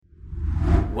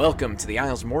Welcome to the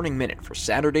Isles Morning Minute for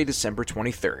Saturday, December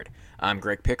 23rd. I'm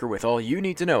Greg Picker with all you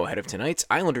need to know ahead of tonight's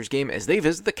Islanders game as they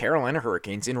visit the Carolina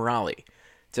Hurricanes in Raleigh.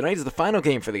 Tonight is the final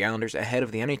game for the Islanders ahead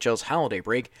of the NHL's holiday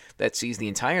break that sees the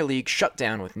entire league shut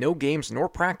down with no games nor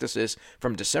practices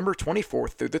from December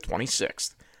 24th through the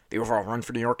 26th. The overall run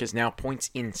for New York is now points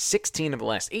in 16 of the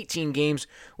last 18 games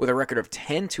with a record of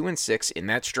 10-2-6 in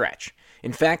that stretch.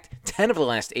 In fact, 10 of the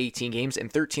last 18 games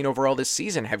and 13 overall this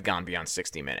season have gone beyond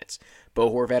 60 minutes.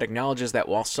 Bo Horvat acknowledges that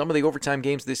while some of the overtime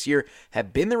games this year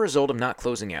have been the result of not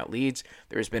closing out leads,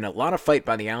 there has been a lot of fight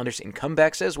by the Islanders in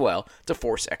comebacks as well to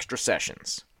force extra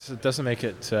sessions. It doesn't make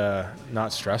it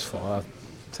not stressful, I'll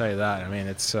tell you that. I mean,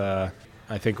 it's.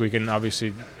 I think we can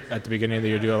obviously, at the beginning of the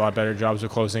year, do a lot better jobs of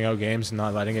closing out games and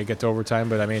not letting it get to overtime.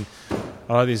 But I mean,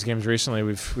 a lot of these games recently,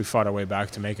 we've fought our way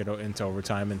back to make it into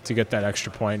overtime and to get that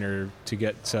extra point or to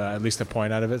get at least a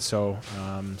point out of it. So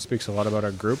speaks a lot about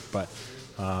our group, but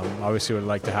obviously would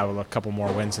like to have a couple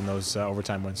more wins in those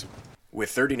overtime wins.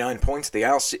 With 39 points, the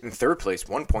Isles sit in third place,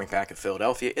 1 point back of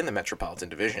Philadelphia in the Metropolitan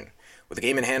Division. With a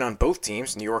game in hand on both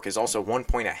teams, New York is also 1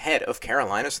 point ahead of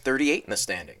Carolina's 38 in the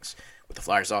standings. With the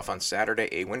Flyers off on Saturday,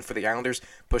 a win for the Islanders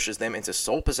pushes them into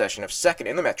sole possession of second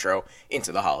in the Metro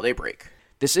into the holiday break.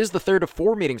 This is the third of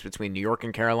 4 meetings between New York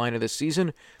and Carolina this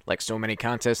season. Like so many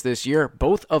contests this year,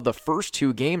 both of the first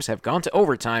 2 games have gone to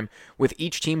overtime, with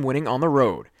each team winning on the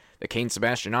road. The Canes'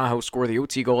 Sebastian Aho scored the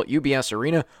OT goal at UBS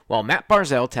Arena, while Matt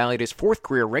Barzal tallied his 4th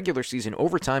career regular season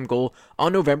overtime goal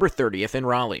on November 30th in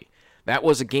Raleigh. That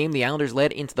was a game the Islanders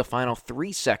led into the final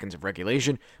 3 seconds of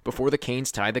regulation before the Canes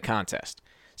tied the contest.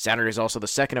 Saturday is also the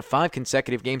second of 5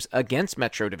 consecutive games against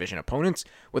Metro Division opponents,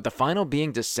 with the final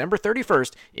being December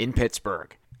 31st in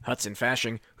Pittsburgh. Hudson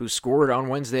Fasching, who scored on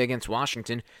Wednesday against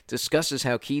Washington, discusses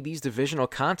how key these divisional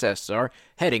contests are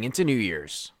heading into New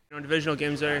Year's. Divisional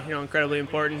games are, incredibly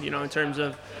important, in terms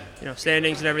of,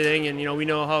 standings and everything. And, we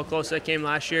know how close that came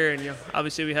last year. And,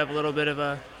 obviously we have a little bit of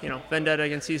a, vendetta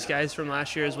against these guys from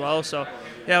last year as well. So,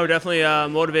 yeah, we're definitely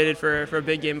motivated for a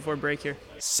big game before break here.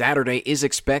 Saturday is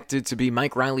expected to be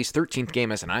Mike Riley's 13th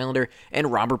game as an Islander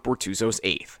and Robert Bortuzzo's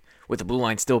 8th. With the blue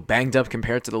line still banged up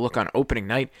compared to the look on opening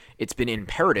night, it's been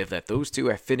imperative that those two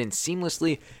have fit in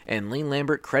seamlessly, and Lane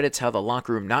Lambert credits how the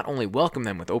locker room not only welcomed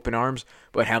them with open arms,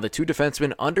 but how the two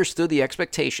defensemen understood the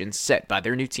expectations set by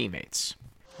their new teammates.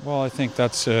 Well, I think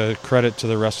that's a credit to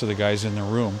the rest of the guys in the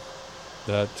room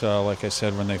that, like I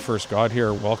said, when they first got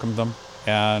here, welcomed them.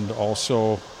 And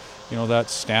also, that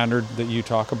standard that you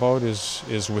talk about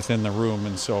is within the room.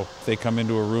 And so if they come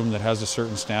into a room that has a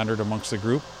certain standard amongst the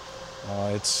group,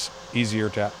 it's easier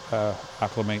to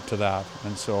acclimate to that.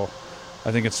 And so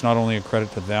I think it's not only a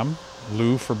credit to them,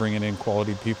 Lou, for bringing in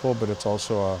quality people, but it's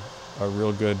also a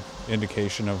real good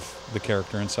indication of the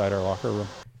character inside our locker room.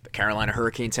 The Carolina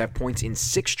Hurricanes have points in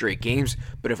 6 straight games,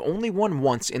 but have only won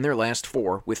once in their last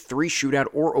 4, with 3 shootout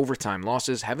or overtime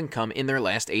losses having come in their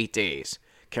last 8 days.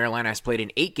 Carolina has played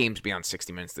in 8 games beyond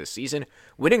 60 minutes this season,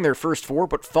 winning their first 4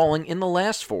 but falling in the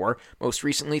last 4, most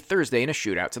recently Thursday in a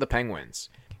shootout to the Penguins.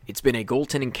 It's been a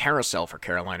goaltending carousel for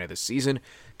Carolina this season.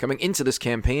 Coming into this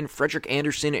campaign, Frederik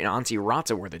Andersen and Antti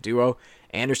Raanta were the duo.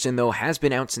 Andersen, though, has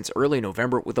been out since early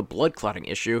November with a blood clotting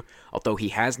issue, although he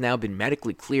has now been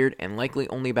medically cleared and likely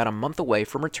only about a month away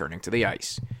from returning to the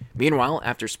ice. Meanwhile,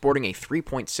 after sporting a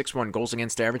 3.61 goals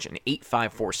against average and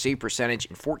 8.54 save percentage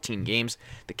in 14 games,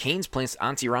 the Canes placed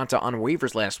Antti Raanta on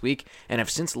waivers last week and have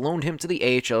since loaned him to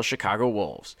the AHL Chicago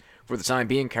Wolves. For the time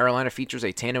being, Carolina features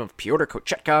a tandem of Pyotr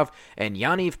Kochetkov and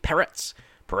Yaniv Peretz.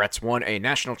 Peretz won a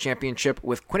national championship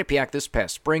with Quinnipiac this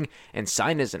past spring and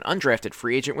signed as an undrafted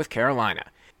free agent with Carolina.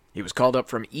 He was called up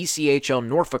from ECHL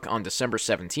Norfolk on December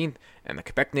 17th, and the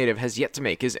Quebec native has yet to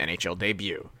make his NHL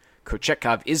debut.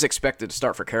 Kochetkov is expected to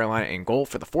start for Carolina in goal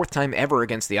for the 4th time ever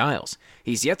against the Isles.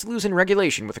 He's yet to lose in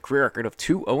regulation with a career record of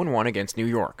 2-0-1 against New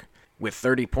York. With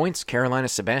 30 points,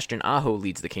 Carolina's Sebastian Aho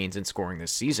leads the Canes in scoring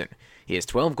this season. He has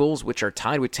 12 goals, which are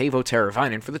tied with Teuvo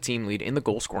Teravainen for the team lead in the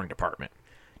goal-scoring department.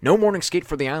 No morning skate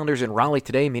for the Islanders in Raleigh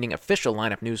today, meaning official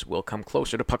lineup news will come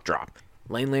closer to puck drop.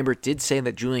 Lane Lambert did say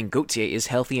that Julien Gauthier is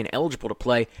healthy and eligible to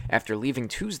play after leaving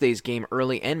Tuesday's game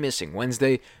early and missing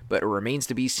Wednesday, but it remains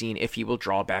to be seen if he will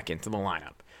draw back into the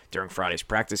lineup. During Friday's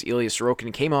practice, Ilya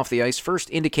Sorokin came off the ice first,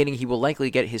 indicating he will likely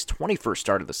get his 21st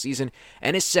start of the season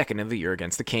and his 2nd of the year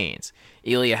against the Canes.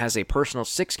 Ilya has a personal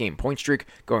 6-game point streak,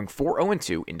 going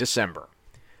 4-0-2 in December.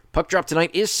 Puck drop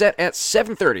tonight is set at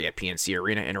 7:30 at PNC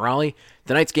Arena in Raleigh.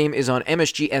 Tonight's game is on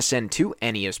MSG SN2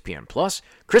 and ESPN+.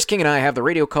 Chris King and I have the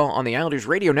radio call on the Islanders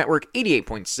Radio Network,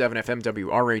 88.7 FM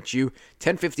WRHU,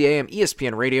 1050 AM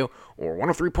ESPN Radio, or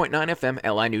 103.9 FM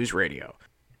LI News Radio.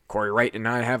 Corey Wright and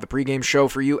I have the pregame show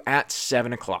for you at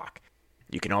 7 o'clock.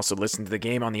 You can also listen to the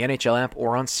game on the NHL app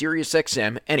or on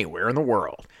SiriusXM anywhere in the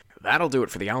world. That'll do it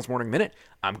for the Owls Morning Minute.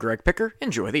 I'm Greg Picker.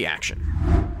 Enjoy the action.